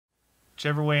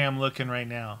Whichever way I'm looking right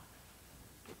now.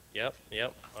 Yep,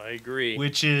 I agree.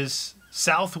 Which is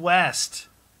southwest.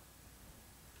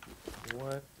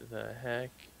 What the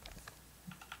heck?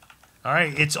 All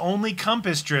right, it's only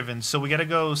compass driven, so we got to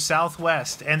go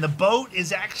southwest. And the boat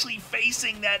is actually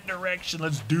facing that direction.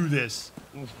 Let's do this.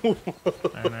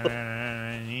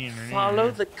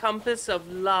 Follow the compass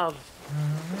of love.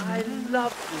 I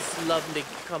love this lovely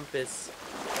compass.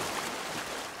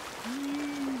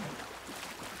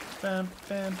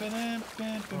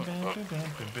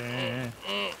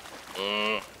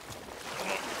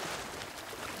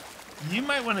 You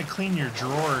might want to clean your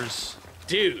drawers.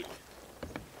 Dude.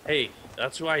 Hey,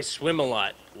 that's why I swim a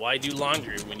lot. Why do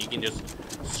laundry when you can just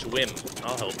swim?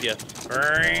 I'll help you.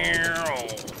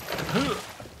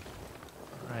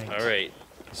 Alright.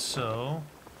 So...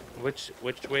 Which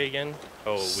way again?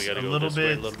 Oh, we gotta go this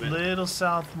way a little bit. Little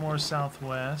south, more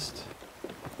southwest.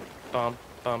 Bum,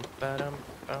 bum, ba-dum,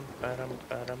 bum, ba-dum,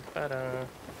 ba-dum, ba-dum.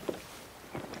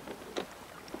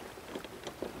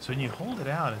 So when you hold it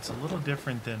out, it's a little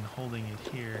different than holding it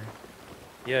here.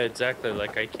 Yeah, exactly.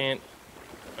 Like, I think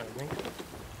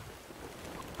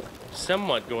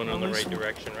somewhat going in the right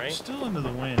direction, right? Still into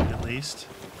the wind, at least.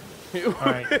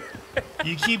 Alright.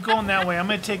 You keep going that way. I'm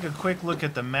going to take a quick look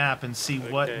at the map and see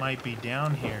what might be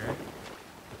down here.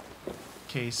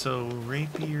 Okay, so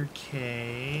Rapier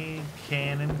Cay,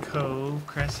 Cannon Cove,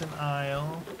 Crescent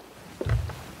Isle.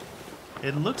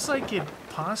 It looks like it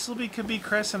possibly could be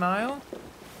Crescent Isle.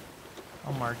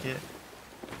 I'll mark it.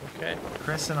 Okay.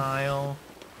 Crescent Isle.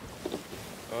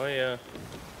 Oh, yeah.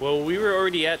 Well, we were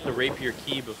already at the Rapier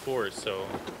Key before, so...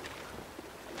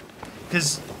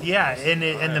 Because, yeah, and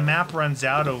the map runs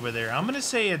out over there. I'm going to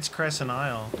say it's Crescent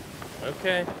Isle.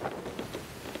 Okay.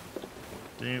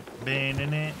 I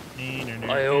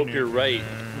hope you're right.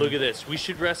 Look at this. We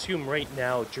should rescue him right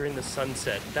now during the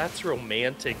sunset. That's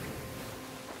romantic.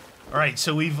 All right,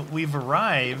 so we've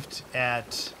arrived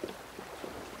at...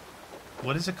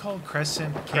 What is it called?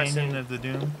 Crescent Canyon of the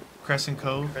Doom? Crescent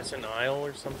Cove? Crescent Isle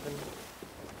or something?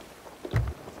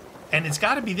 And it's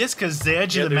got to be this because the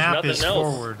edge of the map is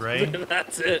forward, right?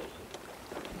 That's it.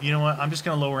 You know what? I'm just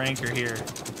going to lower anchor here.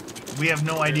 We have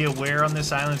no idea where on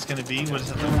this island it's going to be. What does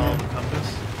it have to follow the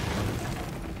compass?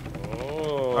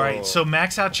 Oh. All right, so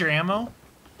max out your ammo.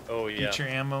 Oh, yeah. Get your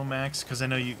ammo max, because I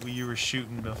know you were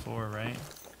shooting before, right?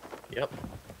 Yep.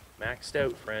 Maxed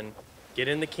out, friend. Get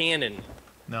in the cannon.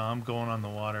 No, I'm going on the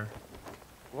water.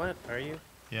 What? Are you?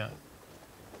 Yeah.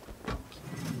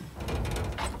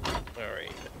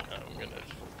 Alright. I'm gonna...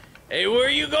 Hey, where are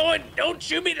you going? Don't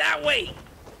shoot me that way!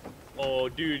 Oh,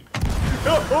 dude.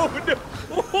 No, no! Oh, no!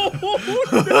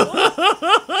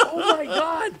 Oh, my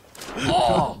God!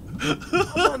 Oh!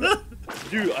 Come on.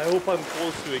 Dude, I hope I'm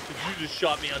close to it, because you just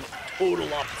shot me on the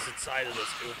total opposite side of this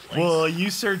whole place. Well, you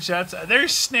search outside.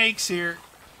 There's snakes here.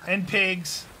 And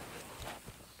pigs.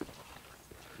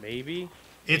 Maybe?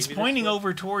 It's pointing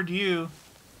over toward you.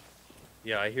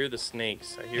 Yeah, I hear the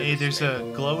snakes. I hear Hey, the there's a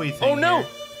glowy thing. Oh, no! Here.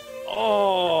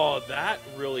 Oh, that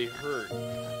really hurt.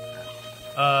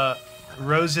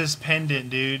 Rose's pendant,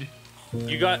 dude.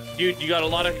 You got a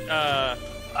lot of,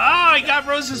 I got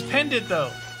Rose's pendant,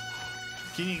 though.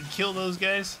 Can you kill those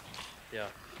guys? Yeah.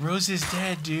 Rose is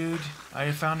dead, dude.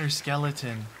 I found her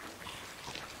skeleton.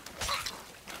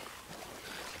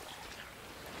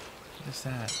 What is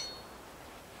that?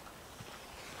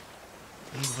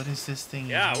 Hey, what is this thing?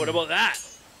 Yeah, what about that?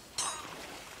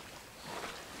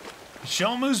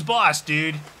 Show him who's boss,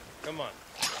 dude. Come on.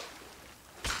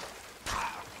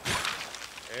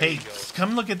 Hey,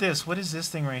 come look at this. What is this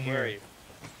thing right here? Where are you?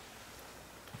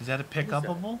 Is that a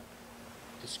pick-upable?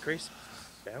 Disgrace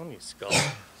bounty skull.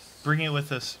 Bring it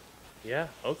with us. Yeah,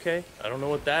 okay. I don't know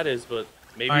what that is, but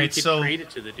maybe we could trade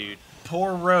it to the dude.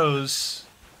 Poor Rose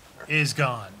is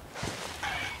gone.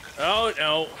 Oh,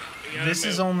 no. This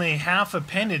is only half a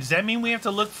pendant. Does that mean we have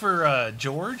to look for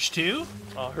George, too?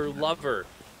 Her lover.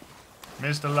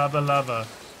 Mr. Lover Lover.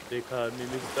 They call me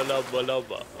Mr. Lover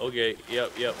Lover. Okay,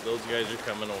 yep. Those guys are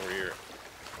coming over here.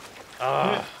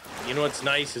 You know what's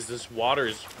nice is this water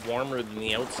is warmer than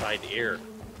the outside air.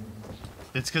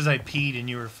 It's because I peed and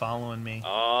you were following me.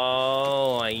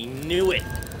 Oh, I knew it.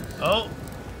 Oh.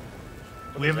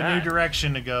 We have a new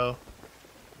direction to go.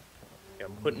 Yeah,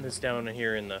 I'm putting this down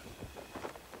here in the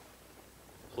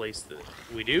place that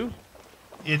we do.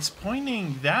 It's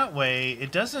pointing that way.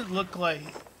 It doesn't look like...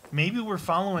 Maybe we're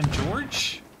following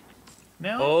George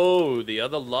now? Oh, the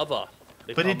other lover.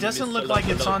 But it doesn't look like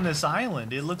it's on this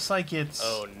island. It looks like it's...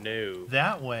 Oh, no.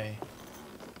 That way.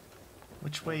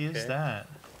 Which way is that?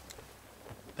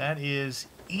 That is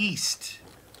east.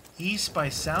 East by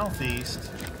southeast.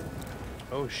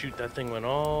 Oh shoot, that thing went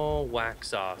all wax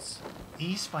sauce.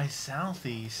 East by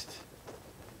southeast.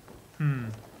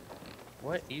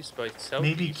 What? East by southeast?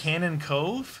 Maybe Cannon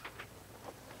Cove?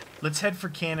 Let's head for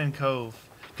Cannon Cove.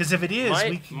 Because if it is,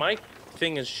 my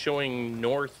thing is showing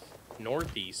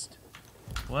northeast.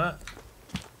 What?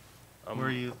 Where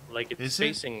are you? Like it's is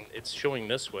facing. It's showing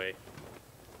this way.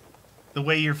 The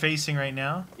way you're facing right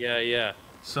now? Yeah, yeah.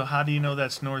 So how do you know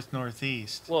that's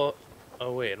northeast? Well,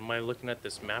 oh wait, am I looking at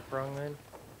this map wrong then?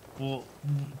 Well,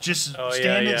 just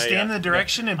stand in the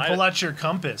direction and pull out your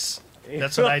compass.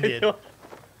 That's what I did.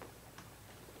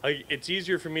 It's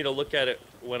easier for me to look at it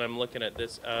when I'm looking at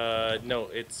this. No,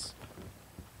 it's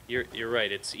you're right.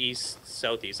 It's east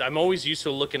southeast. I'm always used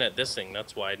to looking at this thing.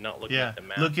 That's why I'm not looking at the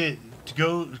map.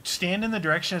 Stand in the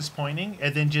direction it's pointing,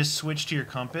 and then just switch to your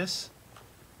compass.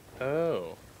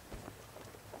 Oh.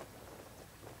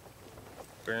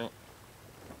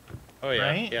 Oh yeah,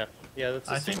 right? yeah. That's.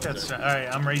 I think that's all right.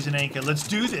 I'm raising anchor. Let's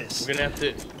do this. We're gonna have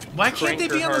to. Why can't they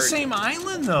be on the same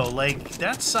island though? Like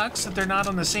that sucks that they're not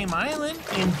on the same island.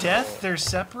 In death, they're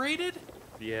separated.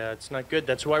 Yeah, it's not good.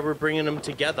 That's why we're bringing them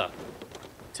together.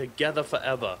 Together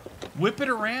forever. Whip it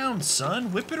around,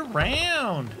 son. Whip it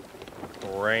around.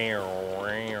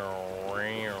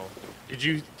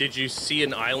 Did you see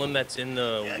an island that's in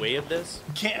the way of this?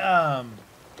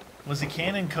 Was it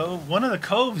Cannon Cove? One of the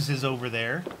coves is over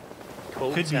there.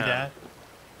 Cove Could be that.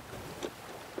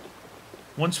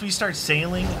 Once we start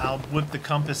sailing, I'll whip the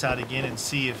compass out again and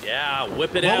see if... Yeah,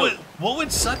 whip it out. What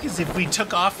would suck is if we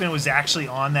took off and it was actually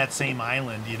on that same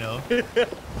island, you know?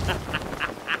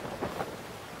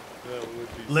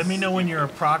 Let me know when you're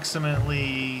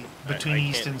approximately between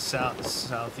east and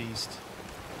southeast.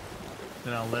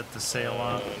 Then I'll let the sail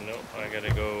off. No, I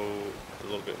gotta go a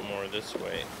little bit more this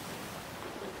way.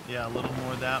 Yeah, a little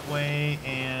more that way,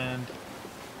 and...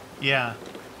 Yeah.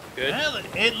 Good. Well,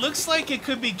 it looks like it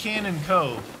could be Cannon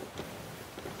Cove.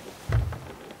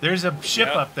 There's a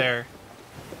ship up there.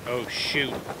 Oh,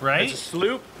 shoot. Right? That's a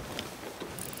sloop?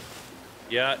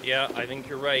 Yeah, I think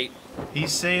you're right.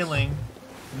 He's sailing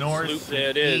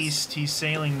northeast. He's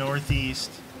sailing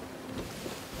northeast.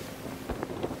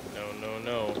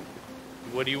 No.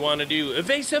 What do you want to do?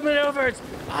 Evasive maneuvers!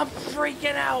 I'm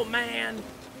freaking out, man!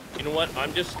 You know what?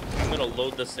 I'm gonna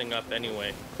load this thing up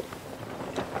anyway.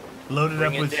 Load it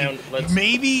up with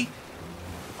maybe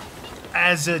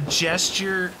as a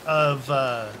gesture of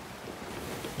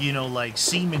like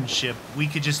seamanship, we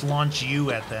could just launch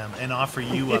you at them and offer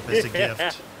you up as a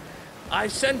gift. I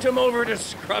sent him over to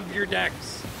scrub your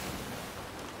decks.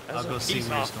 I'll go see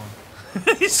where he's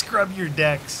going. Scrub your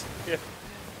decks. Yeah.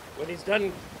 When he's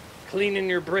done cleaning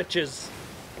your britches.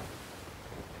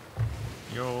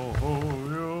 Yo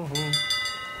ho.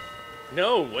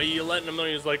 No, what are you letting him know?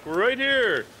 He's like, we're right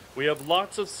here. We have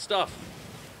lots of stuff.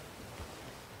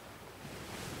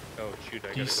 Oh shoot,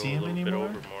 I gotta go a little bit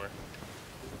over more.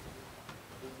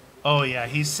 Oh yeah,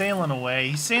 he's sailing away.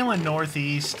 He's sailing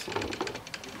northeast.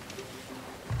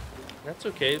 That's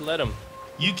okay, let him.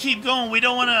 You keep going. We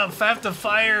don't want to have to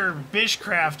fire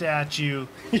Bishcraft at you.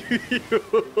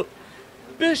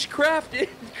 Bishcraft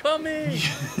incoming!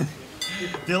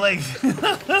 They're like,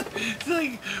 it's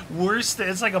like worse.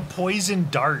 It's like a poison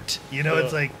dart. You know,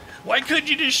 it's like, why couldn't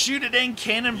you just shoot a dang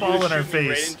cannonball in our face?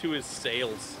 Right into his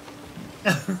sails.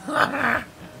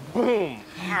 Boom.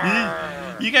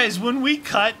 You guys, when we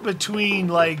cut between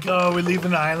like, oh, we're leaving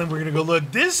the island, we're gonna go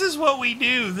look. This is what we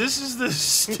do. This is the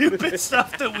stupid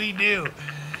stuff that we do.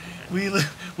 We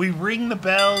ring the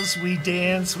bells. We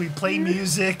dance. We play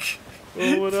music.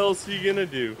 Well, what else are you gonna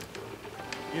do?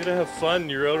 You gotta have fun.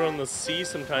 You're out on the sea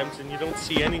sometimes and you don't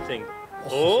see anything.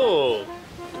 Oh!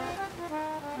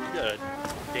 You gotta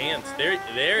dance. There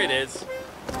it is.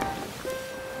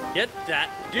 Get that.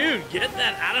 Dude, get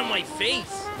that out of my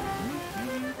face.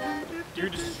 You're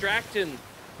distracting.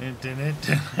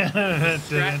 Distracting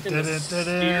the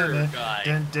steer guy.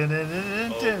 Oh,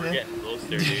 we're getting close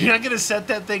there, dude. You're not gonna set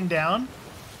that thing down?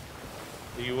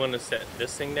 Do you want to set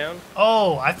this thing down?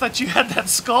 Oh, I thought you had that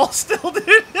skull still,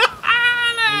 dude.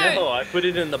 No, I put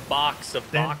it in the box of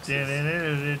boxes.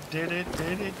 If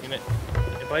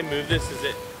I move this, is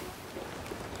it?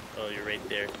 Oh, you're right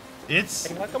there. It's.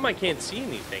 Hey, how come I can't see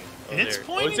anything? Oh, it's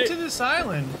pointing to this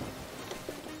island.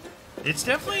 It's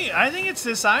definitely. I think it's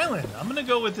this island. I'm gonna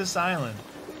go with this island.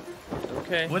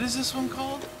 Okay. What is this one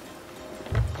called?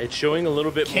 It's showing a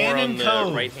little bit Cannon more on Cove.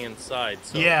 the right-hand side.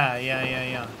 So.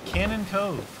 Yeah. Cannon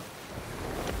Cove.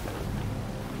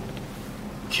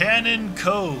 Cannon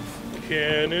Cove.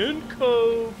 Cannon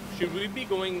Cove. Should we be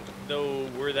going though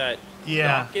where that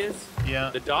dock is?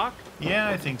 Yeah. The dock? Yeah,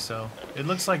 I think so. It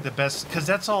looks like the best because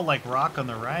that's all like rock on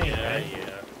the right, right? Yeah.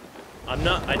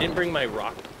 I didn't bring my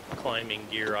rock climbing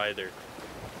gear either.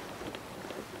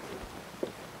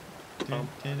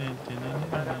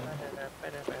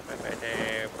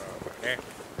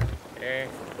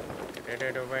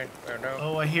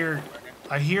 Oh, I hear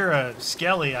a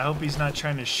skelly. I hope he's not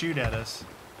trying to shoot at us.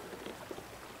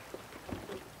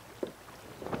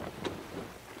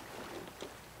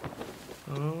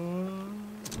 Oh.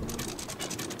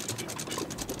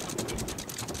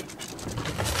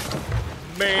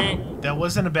 Bang. That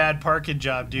wasn't a bad parking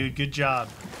job, dude. Good job.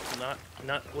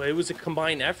 Well, it was a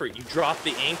combined effort. You dropped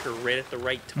the anchor right at the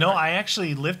right time. No, I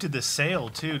actually lifted the sail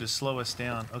too to slow us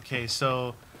down. Okay,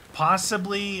 so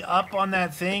possibly up on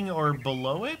that thing or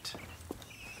below it?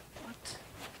 What?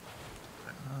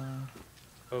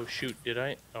 Oh shoot, did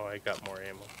I? Oh, I got more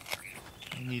ammo.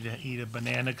 I need to eat a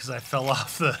banana because I fell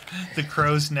off the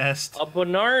crow's nest. A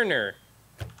banana.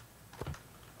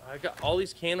 I got all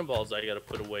these cannonballs I gotta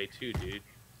put away too, dude.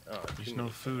 Oh, there's no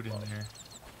food in there.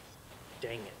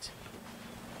 Dang it.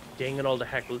 Dang it all to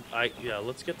heck. Yeah,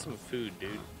 let's get some food,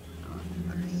 dude.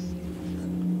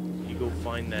 You go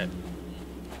find that.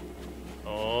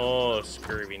 Oh,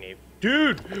 scurvy nape.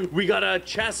 Dude, we got a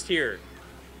chest here.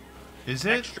 Is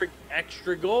it?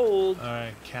 Extra gold. All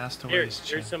right, castaways.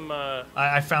 Here's some.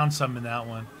 I found some in that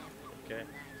one. Okay.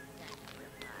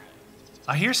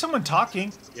 I hear someone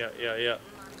talking. Yeah.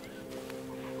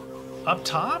 Up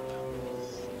top?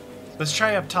 Let's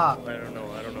try up top. I don't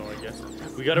know, I guess.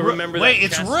 We gotta remember that. Wait,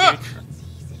 it's chest, Rook!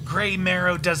 Dude. Grey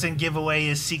Marrow doesn't give away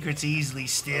his secrets easily,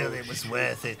 still it was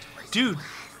worth it. Dude,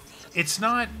 it's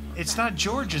not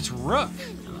George, it's Rook.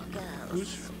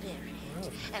 Who's...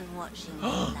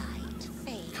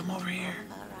 Come over here.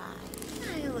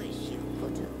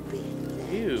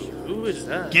 Ew, who is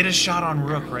that? Get a shot on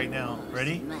Rook right now.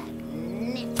 Ready?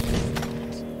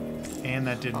 And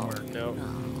that didn't work. No.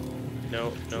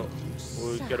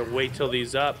 We gotta wait till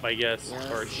these up, I guess.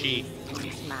 Or she.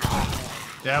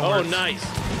 That oh, works. nice.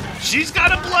 She's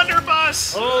got a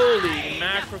blunderbuss! Holy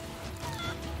mackerel.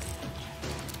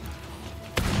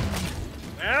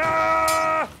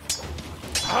 Ah!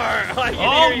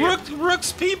 Oh,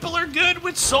 Rook's people are good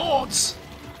with swords.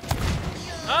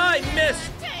 I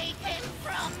missed.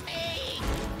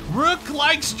 Rook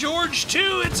likes George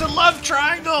too. It's a love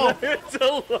triangle. It's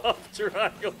a love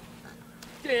triangle.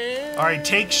 Damn. All right,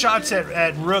 take shots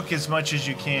at Rook as much as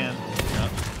you can.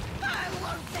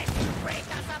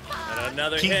 And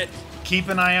another hit. Keep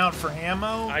an eye out for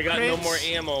ammo. I got no more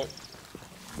ammo.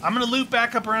 I'm gonna loop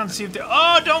back up around and see if they.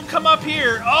 Oh, don't come up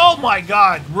here! Oh my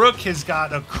God, Rook has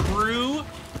got a crew.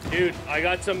 Dude, I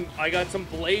got some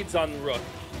blades on Rook.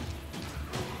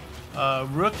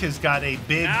 Rook has got a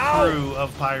big crew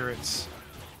of pirates.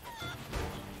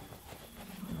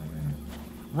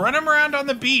 Run him around on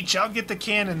the beach. I'll get the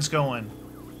cannons going.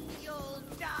 You'll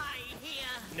die here.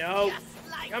 No.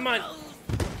 Come on.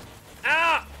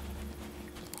 Ah!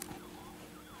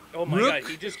 Oh my God,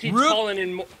 he just keeps falling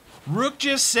in more. Rook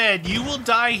just said, you will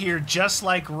die here just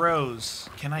like Rose.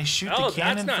 Can I shoot the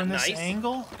cannon from this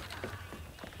angle?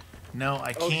 No,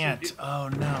 I can't. Oh,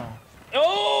 no.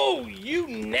 Oh, you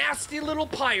nasty little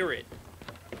pirate.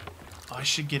 Oh, I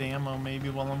should get ammo maybe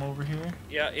while I'm over here.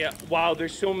 Yeah. Wow,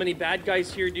 there's so many bad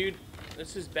guys here, dude.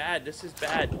 This is bad.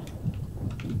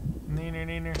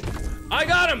 Neener. I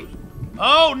got him!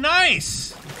 Oh,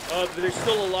 nice! But there's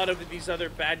still a lot of these other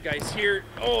bad guys here.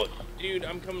 Oh, dude,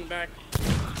 I'm coming back.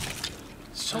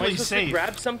 It's totally Am I supposed safe. to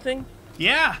grab something?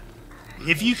 Yeah.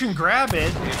 If you can grab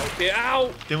it, okay,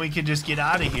 ow! Then we can just get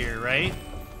out of here, right?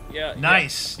 Yeah.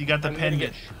 Nice. You got the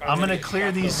pendant. I'm gonna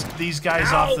clear these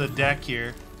guys off the deck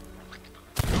here.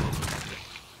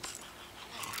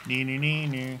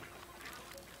 Nee.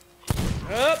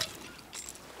 Up.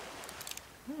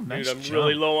 Ooh, nice dude, I'm jump.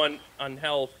 really low on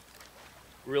health.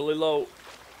 Really low.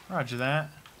 Roger that.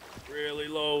 Really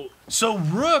low. So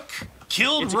Rook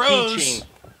killed Rose.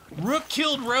 Rook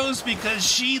killed Rose because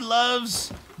she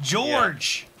loves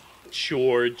George. Yeah.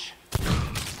 George.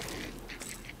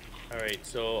 Alright,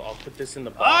 so I'll put this in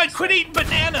the box. Oh, quit eating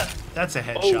banana! That's a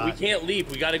headshot. Oh, we can't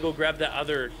leave. We gotta go grab that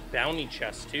other bounty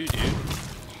chest too, dude.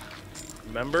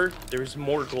 Remember? There's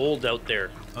more gold out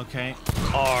there. Okay.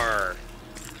 R.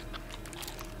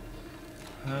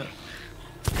 That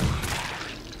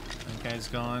guy's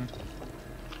gone.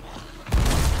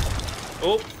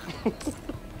 Oh.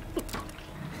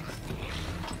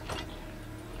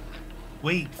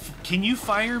 Wait, can you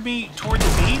fire me toward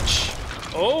the beach?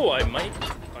 Oh, I might.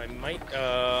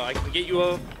 I can get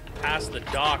you past the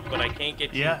dock, but I can't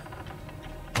get you over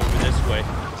this way.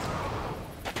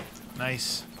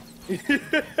 Nice. That's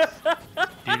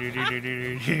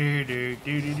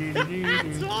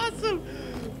awesome.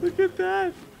 Look at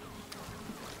that.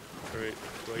 Alright.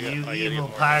 You evil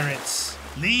pirates.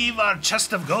 Leave our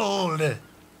chest of gold.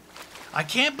 I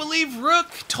can't believe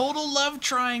Rook. Total love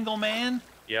triangle, man.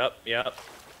 Yep.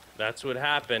 That's what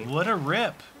happened. What a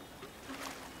rip.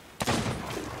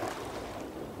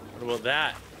 What about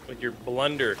that? With your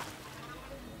blunder.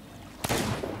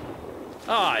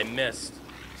 Oh, I missed.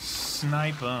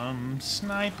 Snipe 'em.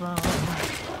 Snipe 'em.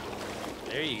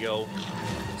 There you go.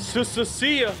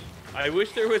 See ya. I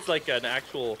wish there was like an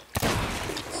actual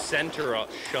center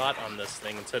shot on this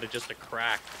thing instead of just a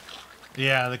crack.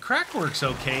 Yeah, the crack works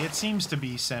okay. It seems to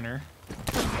be center.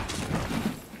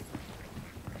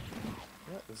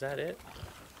 Is that it?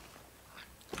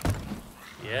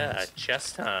 Yeah,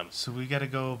 chest time. So we got to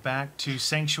go back to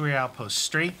Sanctuary Outpost.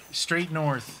 Straight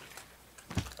north.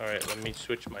 All right, let me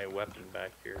switch my weapon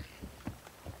back here.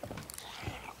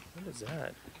 What is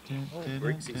that? Oh,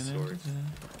 Briggsy sword.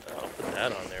 I'll put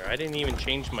that on there. I didn't even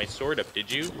change my sword up, did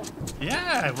you?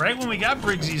 Yeah, right when we got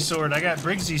Briggsy's sword. I got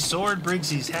Briggsy's sword,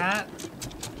 Briggsy's hat.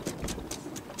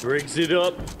 Briggs it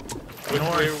up. Which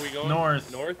way are we going?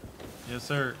 North. North? Yes,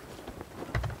 sir.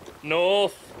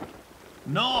 North.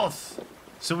 North.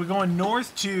 So we're going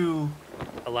north to...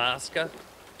 Alaska?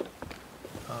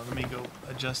 let me go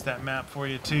adjust that map for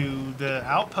you to the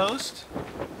outpost.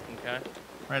 Okay.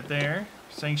 Right there.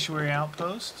 Sanctuary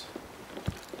Outpost.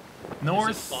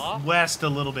 Northwest a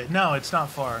little bit. No, it's not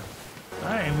far.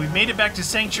 Alright, we've made it back to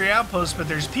Sanctuary Outpost, but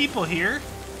there's people here.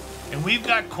 And we've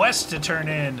got quests to turn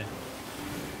in.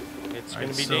 It's going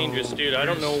to be dangerous, dude. I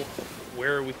don't know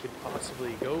where we could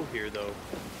possibly go here, though.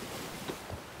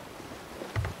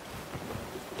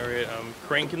 Alright, I'm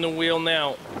cranking the wheel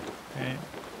now. Okay.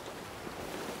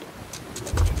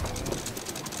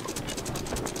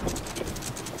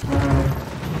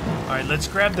 Alright, let's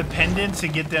grab the pendants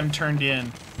and get them turned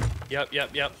in. Yep.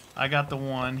 I got the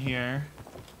one here.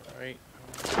 Alright,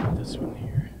 this one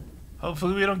here.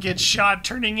 Hopefully we don't get shot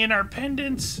turning in our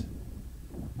pendants.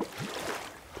 Gotta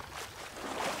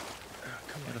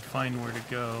find where to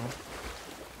go.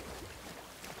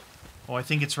 Oh, I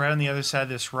think it's right on the other side of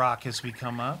this rock as we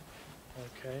come up.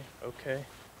 Okay.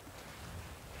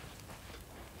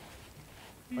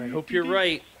 I hope you're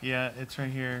right. Yeah, it's right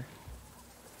here.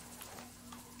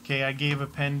 Okay, I gave a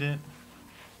pendant.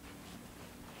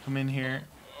 Come in here.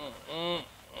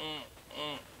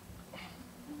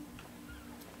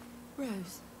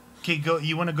 Rose. Okay, go.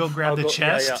 You want to go grab the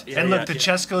chest? Yeah, and look, the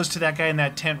chest goes to that guy in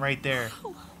that tent right there.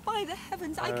 Oh, by the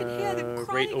heavens, I can hear them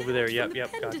crying right over there. out Yep.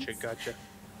 from the pendants. Gotcha.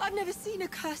 I've never seen a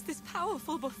curse this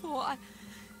powerful before.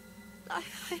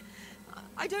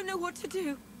 I don't know what to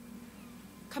do.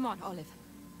 Come on, Olive.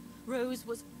 Rose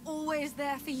was always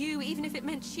there for you, even if it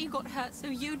meant she got hurt, so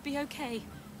you'd be okay.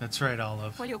 That's right,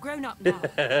 Olive. Well, you're grown up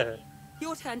now.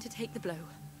 Your turn to take the blow.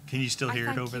 Can you still hear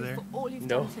it over there? I thank you for all you've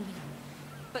done for me.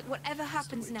 But whatever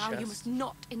happens now, you must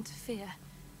not interfere.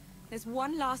 There's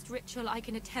one last ritual I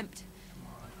can attempt,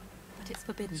 but it's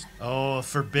forbidden. Oh, a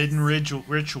forbidden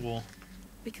ritual.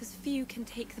 Because few can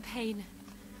take the pain.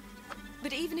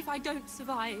 But even if I don't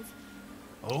survive...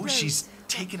 Oh, Rose, she's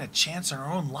taking a chance on her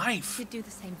own life. She'd do the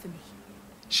same for me.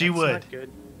 She That's would. Not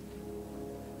good.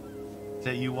 Is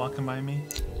that you walking by me?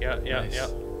 Yeah.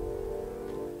 Nice.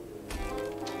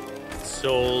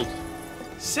 Sold.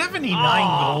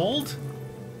 79 gold?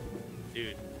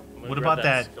 Dude. What about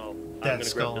that skull? that I'm gonna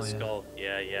skull, grab the yeah. skull.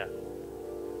 Yeah.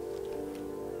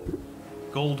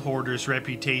 Gold hoarder's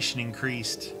reputation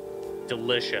increased.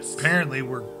 Delicious. Apparently,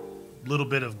 we're a little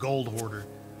bit of gold hoarder.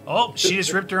 Oh, she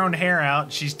just ripped her own hair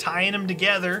out. She's tying them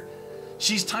together.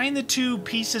 She's tying the two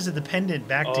pieces of the pendant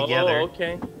back together. Oh,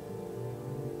 okay.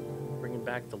 Bringing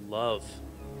back the love.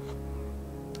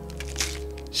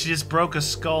 She just broke a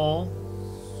skull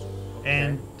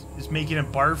and is making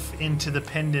it barf into the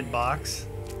pendant box.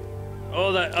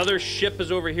 Oh, that other ship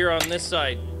is over here on this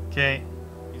side. Okay.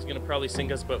 He's gonna probably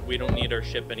sink us, but we don't need our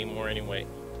ship anymore anyway.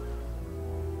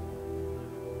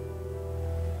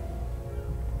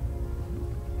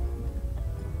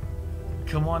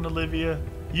 Come on, Olivia.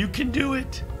 You can do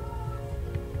it.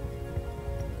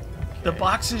 The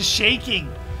box is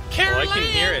shaking. Caroline! Oh, I can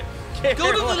hear it.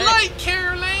 Go to the light,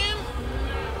 Caroline!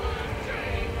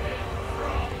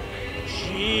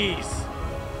 Jeez.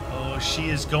 Oh, she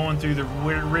is going through the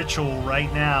ritual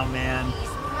right now, man.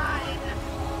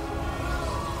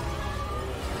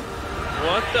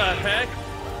 What the heck?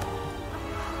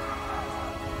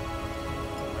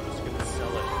 I'm just gonna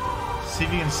sell it. See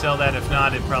if you can sell that. If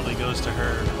not, it probably goes to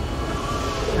her.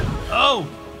 Oh!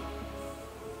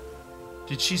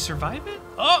 Did she survive it?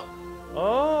 Oh!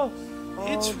 Oh!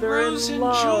 It's they're Rose in and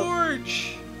love.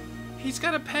 George! He's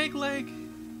got a peg leg.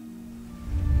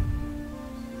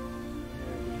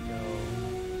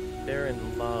 There we go. They're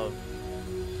in love.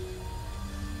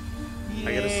 Yay.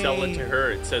 I gotta sell it to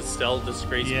her. It says sell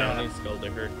disgrace bounty skull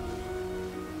to her.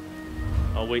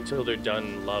 I'll wait till they're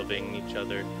done loving each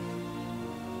other.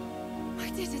 I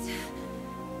did it.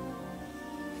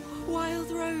 Wild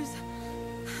Rose.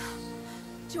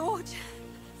 George.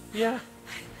 Yeah.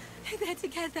 They're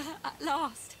together at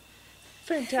last.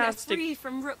 Fantastic. They're free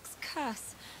from Rook's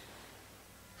curse.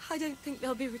 I don't think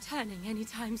they'll be returning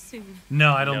anytime soon.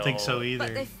 No, I don't think so either.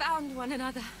 But they found one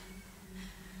another.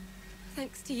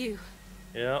 Thanks to you.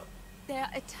 Yeah. They are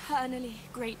eternally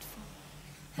grateful.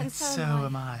 And And so so am I.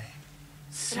 am I.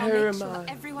 But I'll make sure that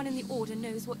everyone in the Order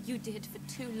knows what you did for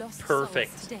 2 lost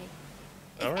Perfect. souls today.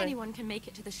 If All right. anyone can make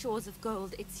it to the shores of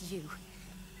gold, it's you.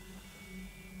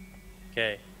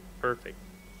 Okay. Perfect.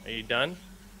 Are you done?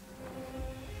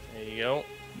 There you go.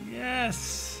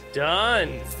 Yes.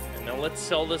 Done. And now let's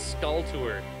sell this skull to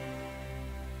her.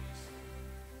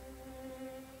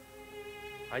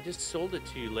 I just sold it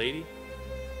to you, lady.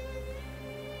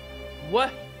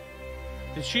 What?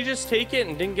 Did she just take it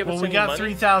and didn't give us Well, we any got money?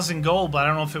 3,000 gold, but I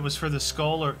don't know if it was for the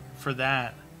skull or for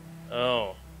that.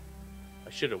 Oh. I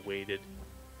should have waited.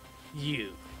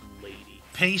 You, lady.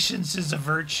 Patience is a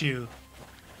virtue.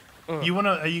 Are you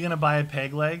gonna buy a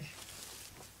peg leg?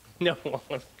 No,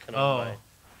 I'm gonna buy.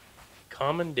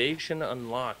 Commendation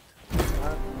unlocked.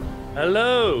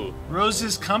 Hello.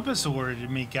 Rose's compass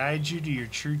awarded me. Guide you to your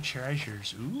true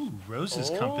treasures. Ooh, Rose's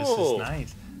compass is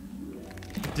nice.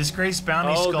 Disgrace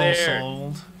bounty skull there.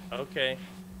 sold. Okay.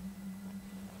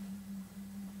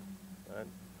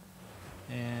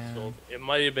 And Sold. It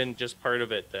might have been just part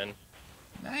of it then.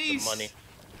 nice. The money.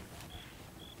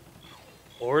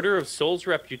 Order of Soul's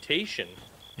reputation.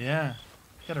 Yeah,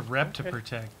 got a rep to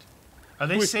protect. Are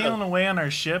they We sailing have- away on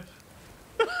our ship?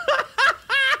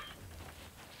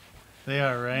 They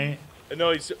are, right? No,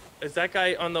 is that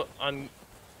guy on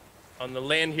the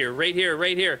land here? Right here,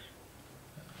 right here.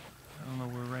 I don't know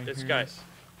where right This here guy. is.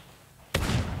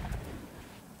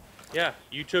 Yeah,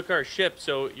 you took our ship,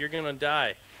 so you're gonna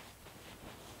die.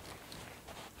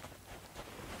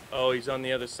 Oh, he's on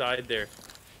the other side there.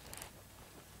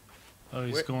 Oh,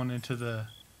 he's Where- going into the.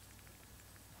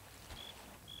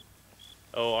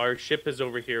 Oh, our ship is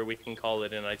over here. We can call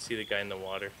it in. I see the guy in the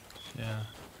water. Yeah.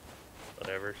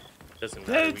 Whatever. Doesn't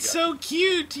matter. That's so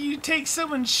cute. You take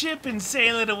someone's ship and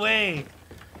sail it away.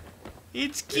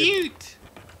 It's cute.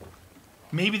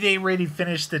 Maybe they already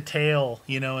finished the tale,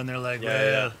 you know, and they're like,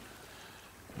 well,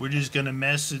 we're just gonna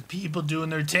mess with people doing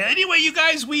their tale. Anyway, you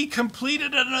guys, we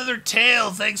completed another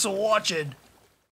tale. Thanks for watching.